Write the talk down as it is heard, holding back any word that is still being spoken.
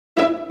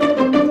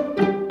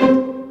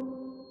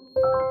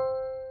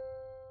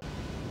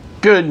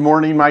Good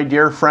morning, my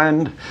dear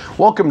friend.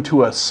 Welcome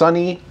to a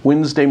sunny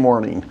Wednesday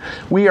morning.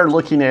 We are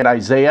looking at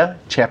Isaiah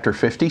chapter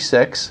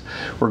 56.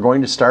 We're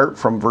going to start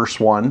from verse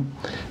 1,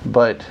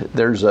 but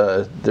there's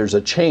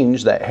a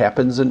change that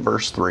happens in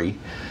verse 3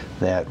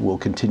 that we'll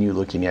continue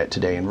looking at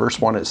today. In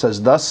verse 1 it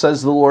says, "Thus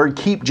says the Lord,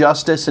 keep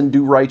justice and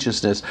do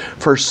righteousness,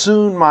 for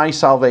soon my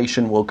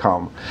salvation will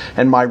come,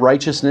 and my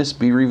righteousness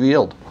be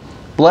revealed.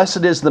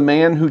 Blessed is the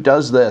man who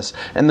does this,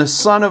 and the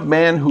Son of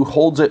Man who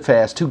holds it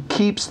fast, who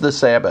keeps the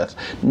Sabbath,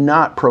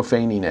 not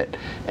profaning it,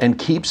 and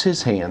keeps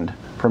his hand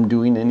from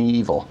doing any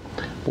evil.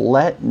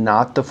 Let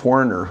not the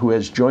foreigner who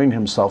has joined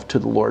himself to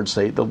the Lord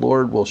say, the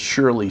Lord will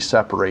surely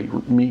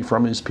separate me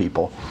from his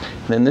people."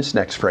 And then this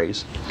next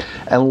phrase,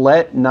 "And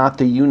let not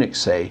the eunuch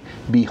say,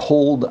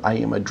 behold, I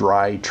am a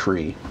dry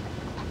tree."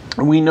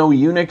 We know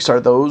eunuchs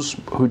are those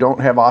who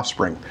don't have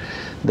offspring.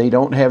 They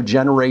don't have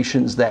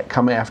generations that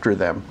come after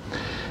them.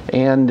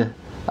 And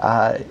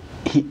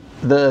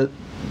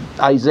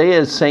Isaiah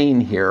is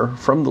saying here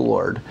from the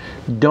Lord,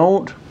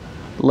 don't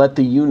let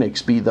the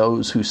eunuchs be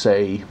those who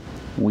say,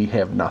 we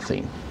have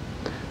nothing.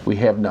 We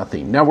have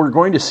nothing. Now we're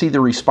going to see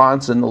the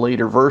response in the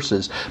later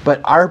verses,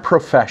 but our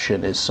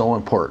profession is so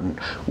important.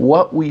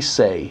 What we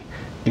say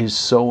is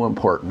so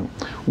important.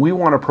 We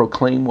want to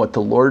proclaim what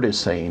the Lord is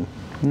saying,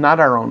 not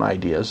our own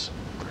ideas,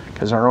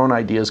 because our own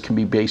ideas can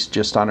be based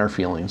just on our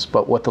feelings,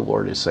 but what the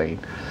Lord is saying.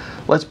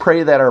 Let's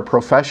pray that our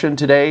profession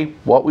today,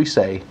 what we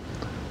say,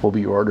 will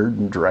be ordered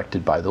and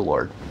directed by the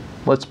Lord.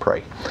 Let's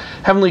pray.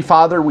 Heavenly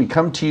Father, we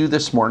come to you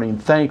this morning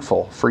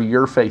thankful for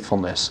your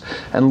faithfulness.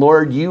 And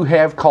Lord, you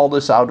have called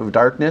us out of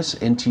darkness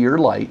into your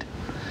light.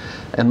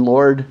 And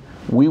Lord,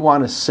 we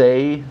want to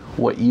say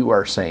what you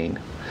are saying.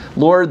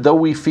 Lord, though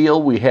we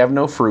feel we have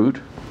no fruit,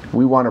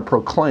 we want to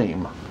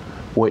proclaim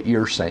what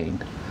you're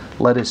saying.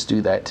 Let us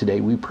do that today,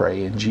 we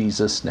pray in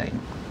Jesus' name.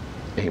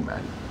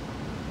 Amen.